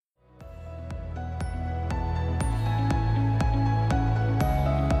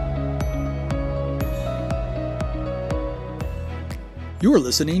You're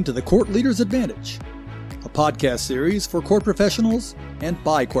listening to The Court Leader's Advantage, a podcast series for court professionals and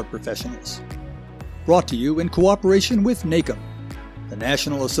by court professionals. Brought to you in cooperation with NACOM, the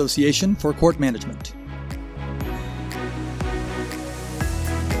National Association for Court Management.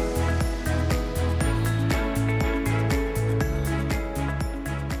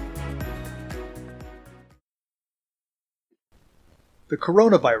 The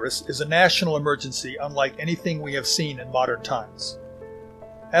coronavirus is a national emergency unlike anything we have seen in modern times.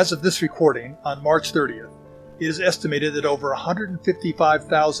 As of this recording, on March 30th, it is estimated that over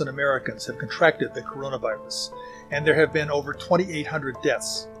 155,000 Americans have contracted the coronavirus, and there have been over 2,800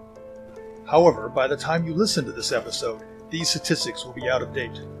 deaths. However, by the time you listen to this episode, these statistics will be out of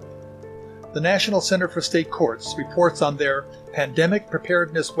date. The National Center for State Courts reports on their Pandemic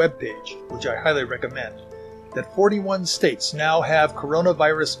Preparedness webpage, which I highly recommend, that 41 states now have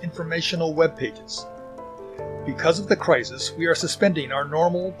coronavirus informational web pages. Because of the crisis, we are suspending our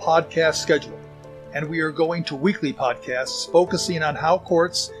normal podcast schedule, and we are going to weekly podcasts focusing on how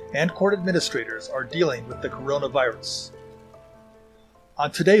courts and court administrators are dealing with the coronavirus.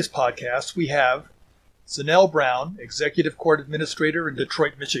 On today's podcast, we have Zanelle Brown, Executive Court Administrator in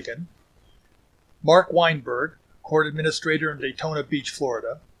Detroit, Michigan, Mark Weinberg, Court Administrator in Daytona Beach,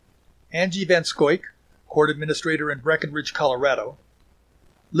 Florida, Angie Van Scoik, Court Administrator in Breckenridge, Colorado,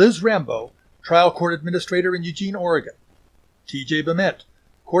 Liz Rambo, Trial Court Administrator in Eugene, Oregon, TJ Bement,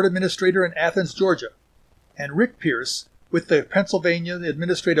 Court Administrator in Athens, Georgia, and Rick Pierce with the Pennsylvania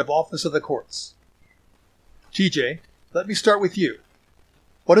Administrative Office of the Courts. TJ, let me start with you.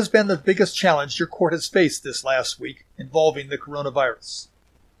 What has been the biggest challenge your court has faced this last week involving the coronavirus?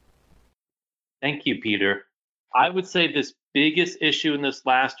 Thank you, Peter. I would say this biggest issue in this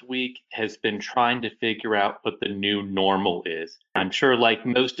last week has been trying to figure out what the new normal is. I'm sure, like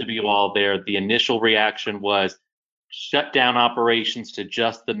most of you all there, the initial reaction was shut down operations to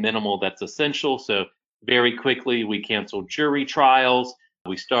just the minimal that's essential. So very quickly, we canceled jury trials.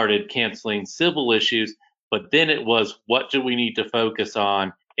 We started canceling civil issues. But then it was, what do we need to focus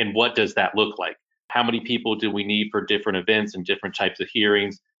on? And what does that look like? How many people do we need for different events and different types of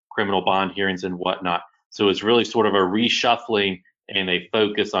hearings, criminal bond hearings and whatnot? So it's really sort of a reshuffling and a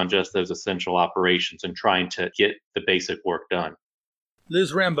focus on just those essential operations and trying to get the basic work done.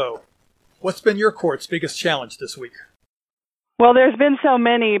 Liz Rambo, what's been your court's biggest challenge this week? Well, there's been so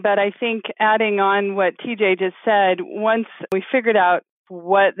many, but I think adding on what TJ just said, once we figured out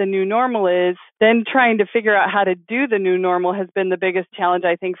what the new normal is, then trying to figure out how to do the new normal has been the biggest challenge,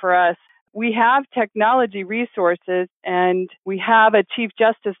 I think, for us. We have technology resources, and we have a Chief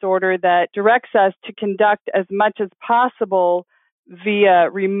Justice order that directs us to conduct as much as possible via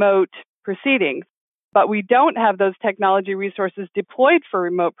remote proceedings. But we don't have those technology resources deployed for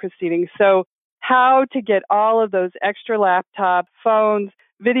remote proceedings. So how to get all of those extra laptops, phones,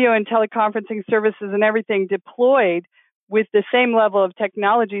 video and teleconferencing services and everything deployed with the same level of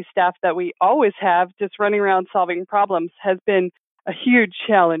technology staff that we always have just running around solving problems has been a huge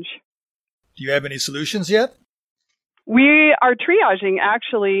challenge. Do you have any solutions yet? We are triaging,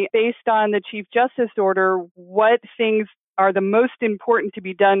 actually, based on the Chief Justice order, what things are the most important to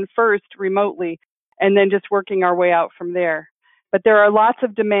be done first remotely, and then just working our way out from there. But there are lots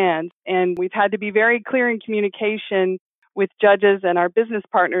of demands, and we've had to be very clear in communication with judges and our business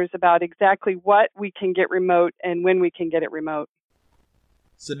partners about exactly what we can get remote and when we can get it remote.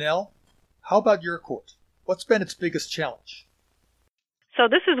 Zanelle, how about your court? What's been its biggest challenge? So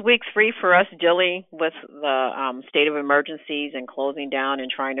this is week 3 for us dealing with the state of emergencies and closing down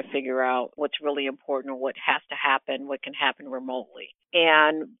and trying to figure out what's really important, what has to happen, what can happen remotely.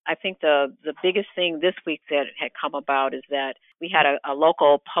 And I think the biggest thing this week that had come about is that we had a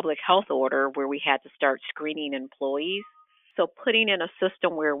local public health order where we had to start screening employees. So putting in a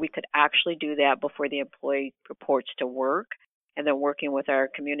system where we could actually do that before the employee reports to work, and then working with our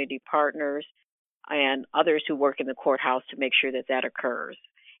community partners and others who work in the courthouse to make sure that that occurs.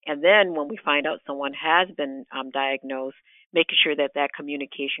 And then when we find out someone has been diagnosed, making sure that that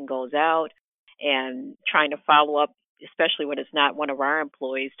communication goes out and trying to follow up, especially when it's not one of our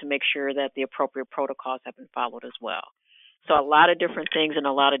employees, to make sure that the appropriate protocols have been followed as well. So a lot of different things in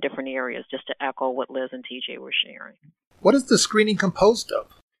a lot of different areas, just to echo what Liz and TJ were sharing. What is the screening composed of?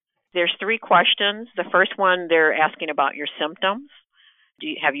 There's 3 questions. The first one, they're asking about your symptoms.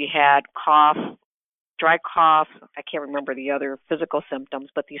 Have you had cough, dry cough? I can't remember the other physical symptoms,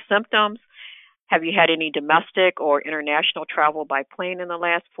 but these symptoms, have you had any domestic or international travel by plane in the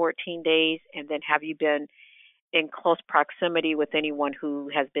last 14 days? And then have you been in close proximity with anyone who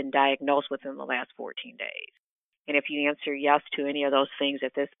has been diagnosed within the last 14 days? And if you answer yes to any of those things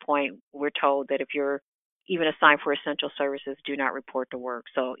at this point, we're told that if you're even assigned for essential services do not report to work.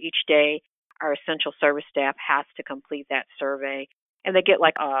 So each day, our essential service staff has to complete that survey, and they get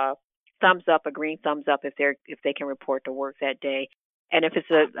like a thumbs up, a green thumbs up if they can report to work that day. And if it's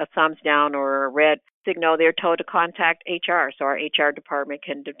a thumbs down or a red signal, they're told to contact HR. So our HR department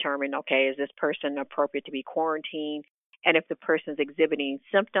can determine, okay, is this person appropriate to be quarantined? And if the person is exhibiting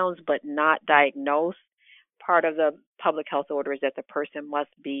symptoms but not diagnosed, part of the public health order is that the person must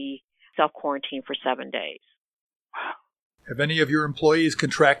be self-quarantined for 7 days. Have any of your employees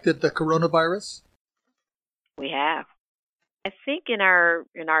contracted the coronavirus? We have. I think in our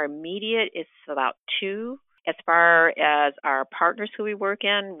immediate, it's about 2. As far as our partners who we work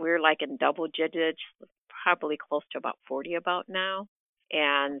in, we're like in double digits, probably close to about 40 about now.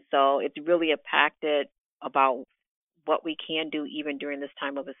 And so it's really impacted about what we can do even during this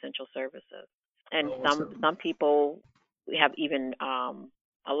time of essential services. And some people, we have even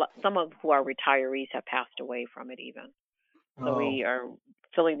some of who are retirees have passed away from it even. So we are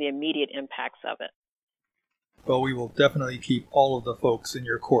feeling the immediate impacts of it. Well, we will definitely keep all of the folks in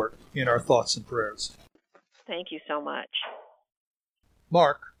your court in our thoughts and prayers. Thank you so much.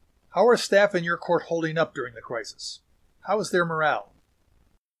 Mark, how are staff in your court holding up during the crisis? How is their morale?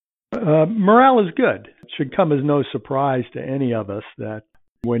 Morale is good. It should come as no surprise to any of us that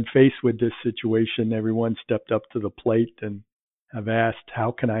when faced with this situation, everyone stepped up to the plate and have asked,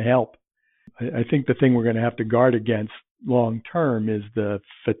 how can I help? I think the thing we're going to have to guard against long term is the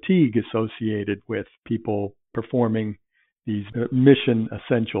fatigue associated with people performing these mission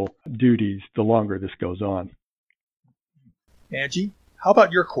essential duties the longer this goes on. Angie, how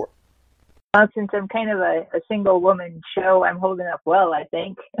about your court? Since I'm kind of a single woman show, I'm holding up well, I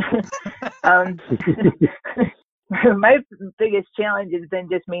think. My biggest challenge has been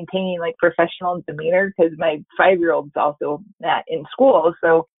just maintaining like professional demeanor because my 5-year-old's also not in school.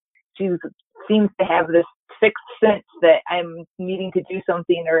 So she seems to have this sixth sense that I'm needing to do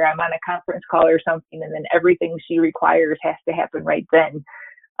something or I'm on a conference call or something, and then everything she requires has to happen right then.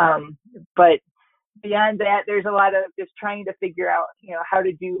 But beyond that, there's a lot of just trying to figure out, how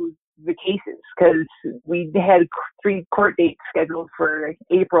to do the cases because we had 3 court dates scheduled for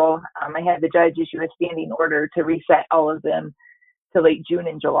April. I had the judge issue a standing order to reset all of them to late June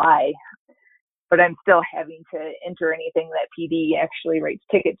and July. But I'm still having to enter anything that PD actually writes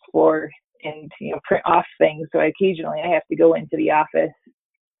tickets for and print off things. So occasionally I have to go into the office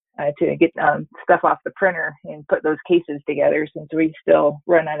to get stuff off the printer and put those cases together since we still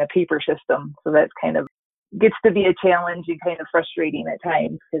run on a paper system. So that's kind of gets to be a challenge and kind of frustrating at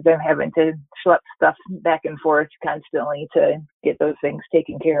times because I'm having to schlep stuff back and forth constantly to get those things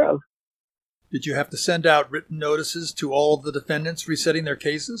taken care of. Did you have to send out written notices to all of the defendants resetting their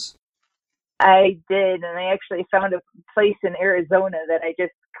cases? I did, and I actually found a place in Arizona that I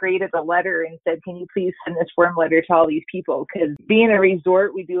just created a letter and said, can you please send this form letter to all these people? Because being a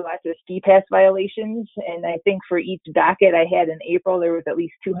resort, we do lots of ski pass violations, and I think for each docket I had in April, there was at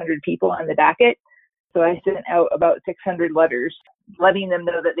least 200 people on the docket. So I sent out about 600 letters letting them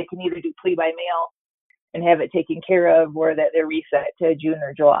know that they can either do plea by mail and have it taken care of or that they're reset to June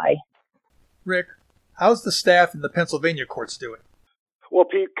or July. Rick, how's the staff in the Pennsylvania courts doing? Well,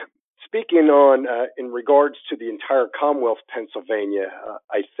 Pete, speaking on in regards to the entire Commonwealth of Pennsylvania,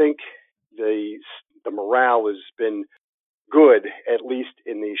 I think the morale has been good, at least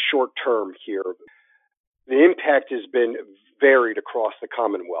in the short term here. The impact has been varied across the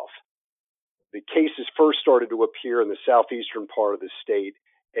Commonwealth. The cases first started to appear in the southeastern part of the state,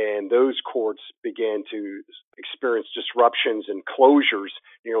 and those courts began to experience disruptions and closures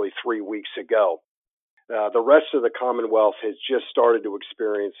nearly 3 weeks ago. The rest of the Commonwealth has just started to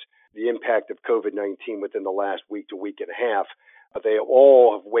experience the impact of COVID-19 within the last week to week and a half. They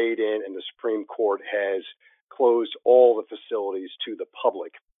all have weighed in, and the Supreme Court has closed all the facilities to the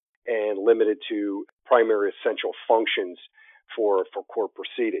public and limited to primary essential functions for court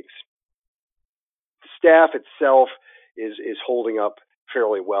proceedings. The staff itself is holding up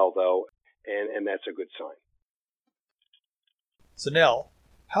fairly well, though, and that's a good sign. Zanelle,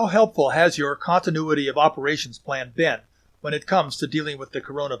 how helpful has your continuity of operations plan been when it comes to dealing with the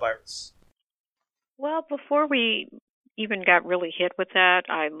coronavirus? Well, before we even got really hit with that,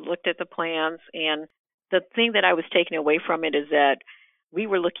 I looked at the plans, and the thing that I was taking away from it is that we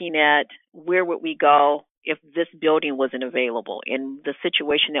were looking at where would we go if this building wasn't available. And the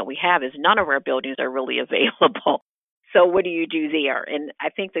situation that we have is none of our buildings are really available. So what do you do there? And I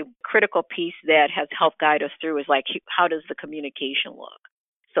think the critical piece that has helped guide us through is like, how does the communication look?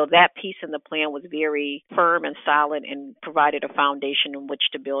 So that piece in the plan was very firm and solid and provided a foundation in which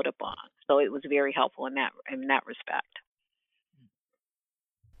to build upon. So it was very helpful in that respect.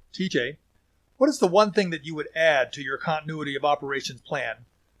 TJ, What is the one thing that you would add to your continuity of operations plan,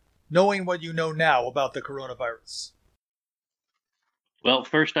 knowing what you know now about the coronavirus? Well,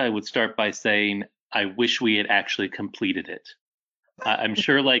 first I would start by saying I wish we had actually completed it. I'm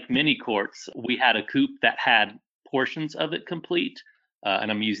sure, like many courts, we had a COOP that had portions of it complete. And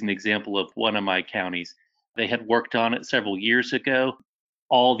I'm using the example of one of my counties. They had worked on it several years ago.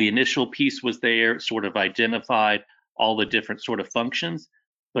 All the initial piece was there, sort of identified all the different sort of functions,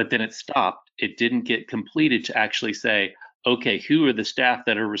 but then it stopped. It didn't get completed to actually say, okay, who are the staff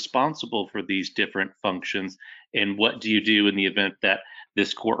that are responsible for these different functions? And what do you do in the event that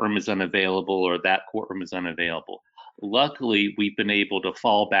this courtroom is unavailable or that courtroom is unavailable? Luckily, we've been able to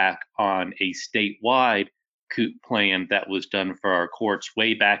fall back on a statewide COOP plan that was done for our courts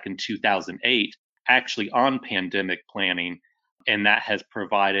way back in 2008, actually on pandemic planning. And that has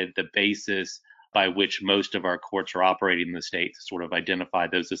provided the basis by which most of our courts are operating in the state to sort of identify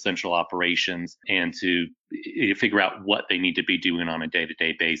those essential operations and to figure out what they need to be doing on a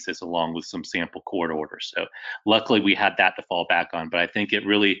day-to-day basis, along with some sample court orders. So luckily we had that to fall back on. But I think it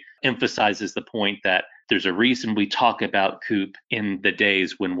really emphasizes the point that there's a reason we talk about COOP in the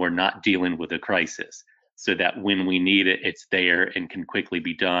days when we're not dealing with a crisis, so that when we need it, it's there and can quickly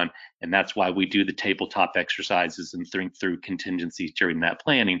be done. And that's why we do the tabletop exercises and think through contingencies during that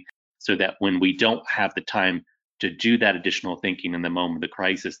planning, so that when we don't have the time to do that additional thinking in the moment of the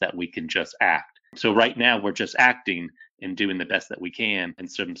crisis, that we can just act. So right now we're just acting and doing the best that we can in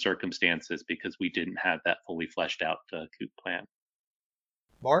some circumstances because we didn't have that fully fleshed out COOP plan.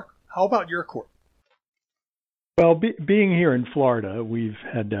 Mark, how about your court? Well, being here in Florida, we've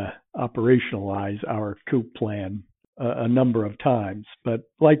had to operationalize our COOP plan a number of times. But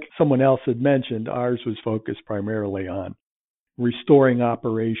like someone else had mentioned, ours was focused primarily on restoring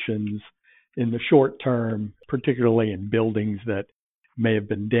operations in the short term, particularly in buildings that may have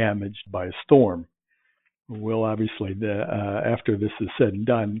been damaged by a storm. We'll obviously, after this is said and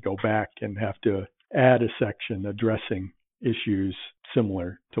done, go back and have to add a section addressing issues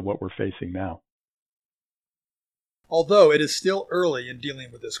similar to what we're facing now. Although it is still early in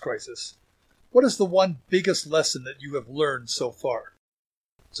dealing with this crisis, what is the one biggest lesson that you have learned so far?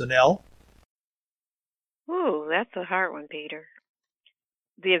 Zanelle? Ooh, that's a hard one, Peter.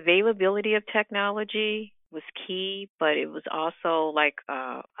 The availability of technology was key, but it was also like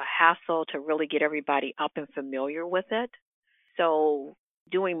a hassle to really get everybody up and familiar with it. So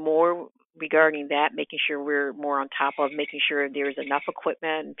doing more regarding that, making sure we're more on top of making sure there's enough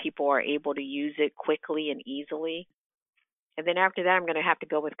equipment and people are able to use it quickly and easily. And then after that, I'm going to have to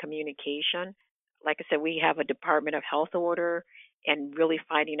go with communication. Like I said, we have a Department of Health order, and really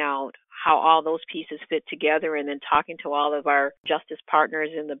finding out how all those pieces fit together, and then talking to all of our justice partners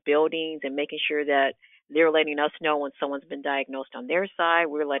in the buildings and making sure that they're letting us know when someone's been diagnosed on their side.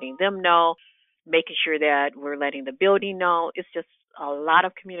 We're letting them know, making sure that we're letting the building know. It's just a lot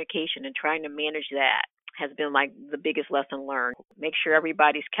of communication, and trying to manage that has been like the biggest lesson learned. Make sure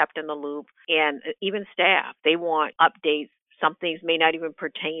everybody's kept in the loop, and even staff, they want updates. Some things may not even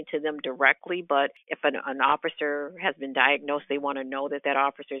pertain to them directly, but if an officer has been diagnosed, they want to know that that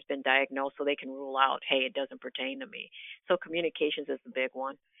officer has been diagnosed so they can rule out, hey, it doesn't pertain to me. So communications is the big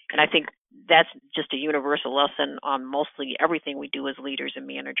one. And I think that's just a universal lesson on mostly everything we do as leaders and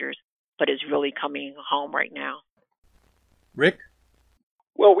managers, but is really coming home right now. Rick?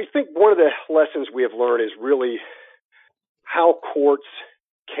 Well, we think one of the lessons we have learned is really how courts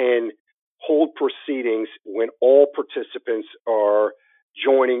can hold proceedings when all participants are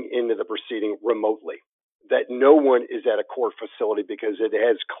joining into the proceeding remotely, that no one is at a court facility because it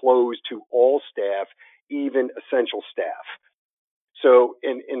has closed to all staff, even essential staff. So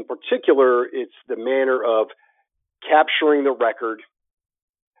in particular, it's the manner of capturing the record,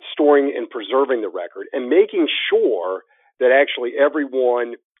 storing and preserving the record, and making sure that actually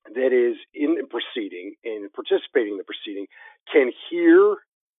everyone that is in the proceeding and participating in the proceeding can hear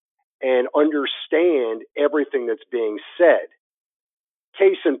and understand everything that's being said.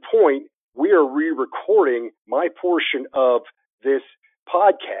 Case in point, we are re-recording my portion of this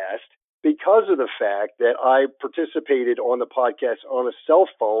podcast because of the fact that I participated on the podcast on a cell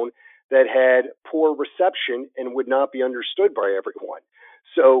phone that had poor reception and would not be understood by everyone.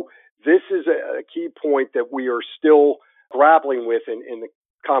 So this is a key point that we are still grappling with in the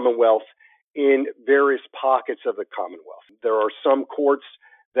Commonwealth, in various pockets of the Commonwealth. There are some courts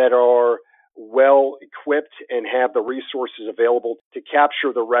that are well equipped and have the resources available to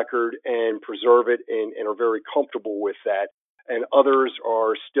capture the record and preserve it and are very comfortable with that. And others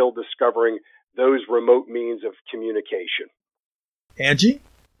are still discovering those remote means of communication. Angie?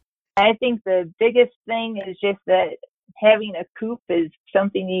 I think the biggest thing is just that having a COOP is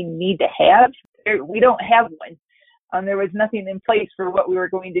something you need to have. we don't have one. There was nothing in place for what we were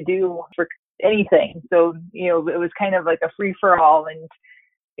going to do for anything. So, it was kind of like a free for all. And,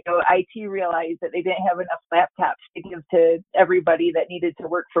 IT realized that they didn't have enough laptops to give to everybody that needed to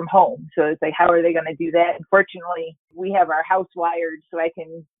work from home. So it's like, how are they going to do that? Unfortunately, we have our house wired so I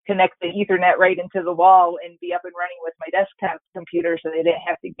can connect the Ethernet right into the wall and be up and running with my desktop computer, so they didn't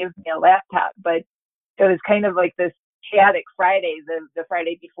have to give me a laptop. But it was kind of like this chaotic Friday, the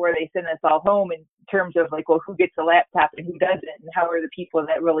Friday before they sent us all home, in terms of like, well, who gets a laptop and who doesn't, and how are the people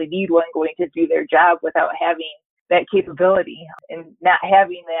that really need one going to do their job without having that capability. And not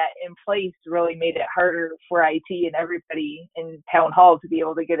having that in place really made it harder for IT and everybody in town hall to be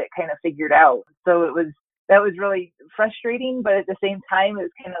able to get it kind of figured out. So that was really frustrating, but at the same time, it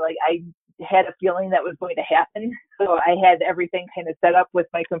was kind of like I had a feeling that was going to happen. So I had everything kind of set up with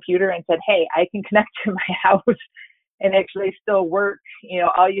my computer and said, hey, I can connect to my house and actually still work.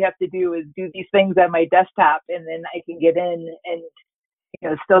 All you have to do is do these things on my desktop, and then I can get in and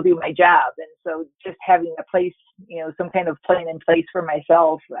still do my job. And so just having a place, some kind of plan in place for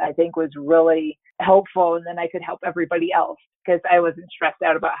myself, I think was really helpful. And then I could help everybody else, because I wasn't stressed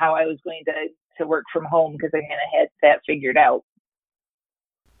out about how I was going to work from home, because I kind of had that figured out.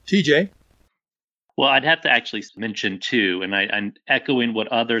 TJ? Well, I'd have to actually mention too, and I'm echoing what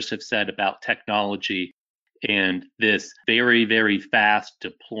others have said about technology and this very, very fast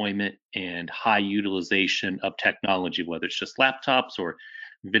deployment and high utilization of technology, whether it's just laptops or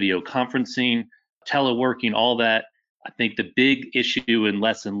video conferencing, teleworking, all that. I think the big issue and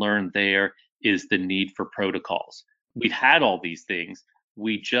lesson learned there is the need for protocols. We've had all these things.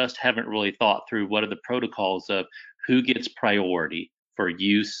 We just haven't really thought through what are the protocols of who gets priority for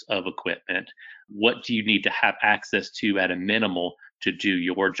use of equipment. What do you need to have access to at a minimal to do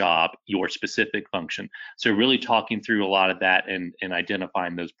your job, your specific function? So really talking through a lot of that and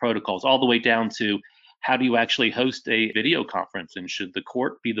identifying those protocols, all the way down to how do you actually host a video conference, and should the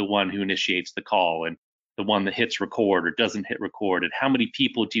court be the one who initiates the call and the one that hits record or doesn't hit record, and how many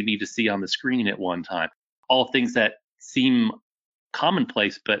people do you need to see on the screen at one time? All things that seem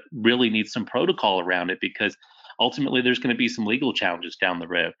commonplace but really need some protocol around it, because ultimately there's going to be some legal challenges down the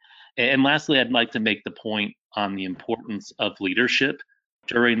road. And lastly, I'd like to make the point on the importance of leadership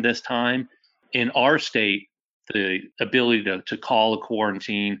during this time. In our state, the ability to call a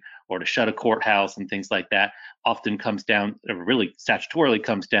quarantine or to shut a courthouse and things like that often comes down, or really statutorily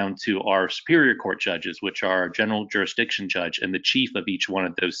comes down, to our superior court judges, which are our general jurisdiction judge and the chief of each one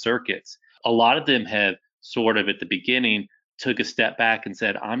of those circuits. A lot of them have sort of at the beginning took a step back and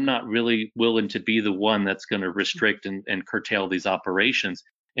said, I'm not really willing to be the one that's going to restrict and curtail these operations,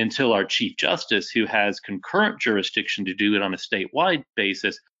 until our Chief Justice, who has concurrent jurisdiction to do it on a statewide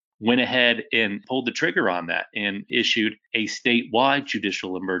basis, went ahead and pulled the trigger on that and issued a statewide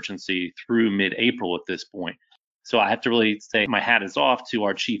judicial emergency through mid-April at this point. So I have to really say my hat is off to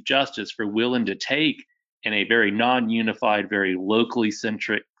our Chief Justice for willing to take, in a very non-unified, very locally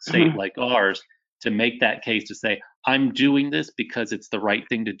centric state like ours, to make that case to say, I'm doing this because it's the right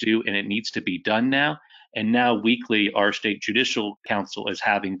thing to do and it needs to be done now. And now weekly, our state judicial council is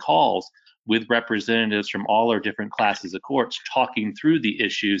having calls with representatives from all our different classes of courts, talking through the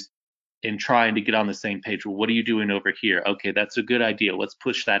issues and trying to get on the same page. Well, what are you doing over here? Okay, that's a good idea. Let's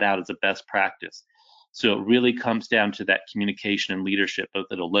push that out as a best practice. So it really comes down to that communication and leadership, both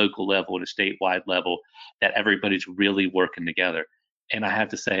at a local level and a statewide level, that everybody's really working together. And I have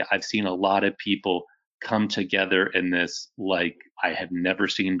to say, I've seen a lot of people come together in this like I have never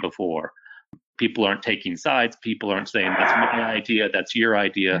seen before. People aren't taking sides. People aren't saying, that's my idea, that's your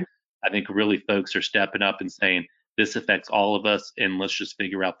idea. I think really folks are stepping up and saying, this affects all of us, and let's just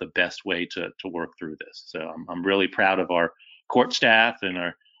figure out the best way to work through this. So I'm really proud of our court staff and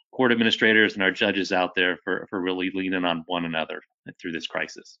our court administrators and our judges out there for really leaning on one another through this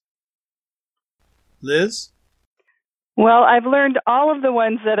crisis. Liz? Well, I've learned all of the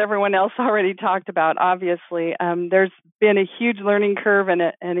ones that everyone else already talked about, obviously. There's been a huge learning curve and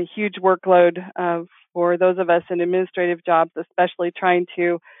a huge workload for those of us in administrative jobs, especially trying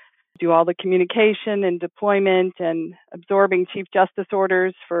to do all the communication and deployment and absorbing Chief Justice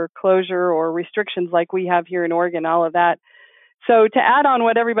orders for closure or restrictions like we have here in Oregon, all of that. So to add on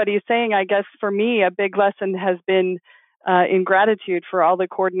what everybody is saying, I guess for me, a big lesson has been in gratitude for all the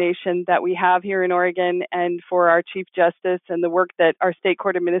coordination that we have here in Oregon and for our Chief Justice and the work that our state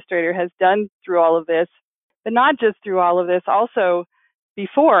court administrator has done through all of this, but not just through all of this, also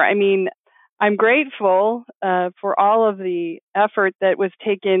before. I mean, I'm grateful for all of the effort that was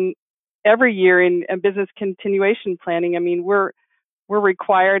taken every year in business continuation planning. I mean, we're we're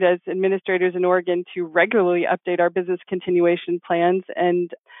required as administrators in Oregon to regularly update our business continuation plans. And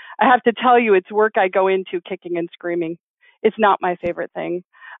I have to tell you, it's work I go into kicking and screaming. It's not my favorite thing.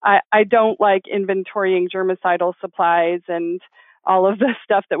 I don't like inventorying germicidal supplies and all of the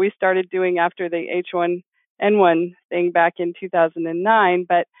stuff that we started doing after the H1N1 thing back in 2009.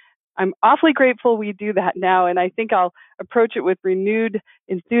 But I'm awfully grateful we do that now. And I think I'll approach it with renewed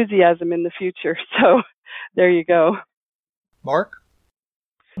enthusiasm in the future. So there you go. Mark?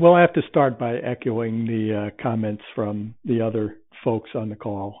 Well, I have to start by echoing the comments from the other folks on the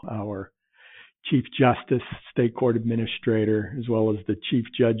call, our Chief Justice, State Court Administrator, as well as the Chief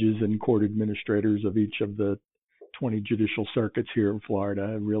Judges and Court Administrators of each of the 20 judicial circuits here in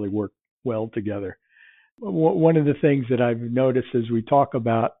Florida really work well together. One of the things that I've noticed as we talk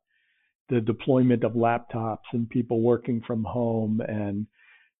about the deployment of laptops and people working from home and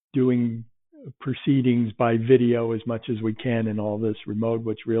doing proceedings by video as much as we can in all this remote,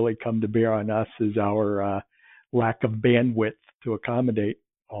 what's really come to bear on us is our lack of bandwidth to accommodate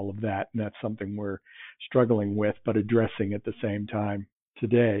all of that. And that's something we're struggling with, but addressing at the same time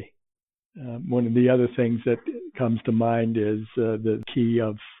today. One of the other things that comes to mind is the key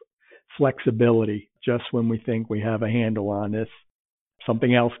of flexibility. Just when we think we have a handle on this,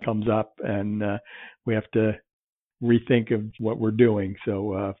 something else comes up and we have to rethink of what we're doing.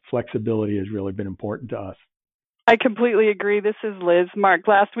 So flexibility has really been important to us. I completely agree. This is Liz. Mark,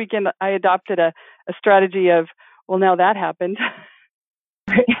 last weekend I adopted a strategy of, well, now that happened.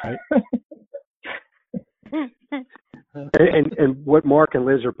 Right. And what Mark and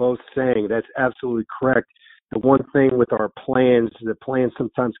Liz are both saying, that's absolutely correct. The one thing with our plans, the plans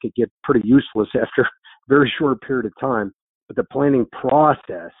sometimes can get pretty useless after a very short period of time, but the planning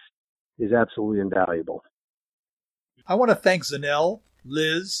process is absolutely invaluable. I want to thank Zanelle,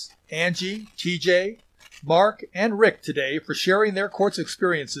 Liz, Angie, TJ, Mark, and Rick today for sharing their court's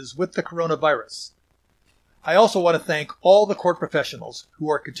experiences with the coronavirus. I also want to thank all the court professionals who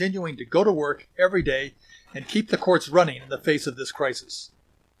are continuing to go to work every day and keep the courts running in the face of this crisis.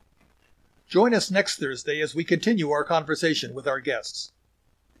 Join us next Thursday as we continue our conversation with our guests.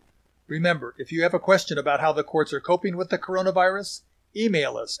 Remember, if you have a question about how the courts are coping with the coronavirus,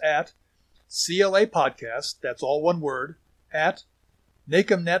 email us at CLApodcast, that's all one word, at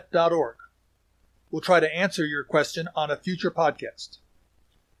NACMnet.org. We'll try to answer your question on a future podcast.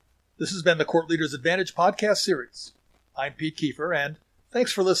 This has been the Court Leaders Advantage podcast series. I'm Pete Kiefer, and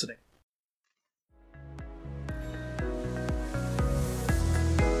thanks for listening.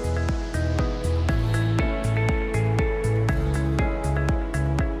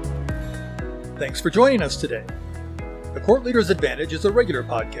 Thanks for joining us today. The Court Leaders Advantage is a regular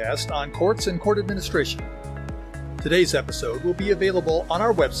podcast on courts and court administration. Today's episode will be available on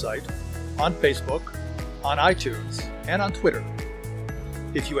our website, on Facebook, on iTunes, and on Twitter.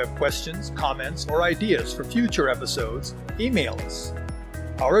 If you have questions, comments, or ideas for future episodes, email us.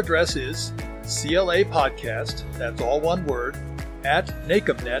 Our address is CLApodcast, that's all one word, at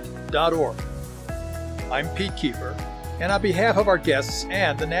NACMnet.org. I'm Pete Kiefer, and on behalf of our guests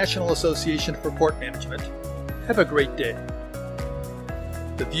and the National Association for Court Management, have a great day.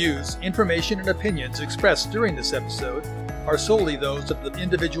 The views, information, and opinions expressed during this episode are solely those of the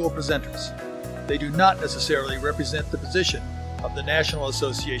individual presenters. They do not necessarily represent the position of the National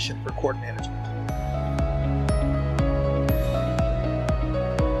Association for Court Management.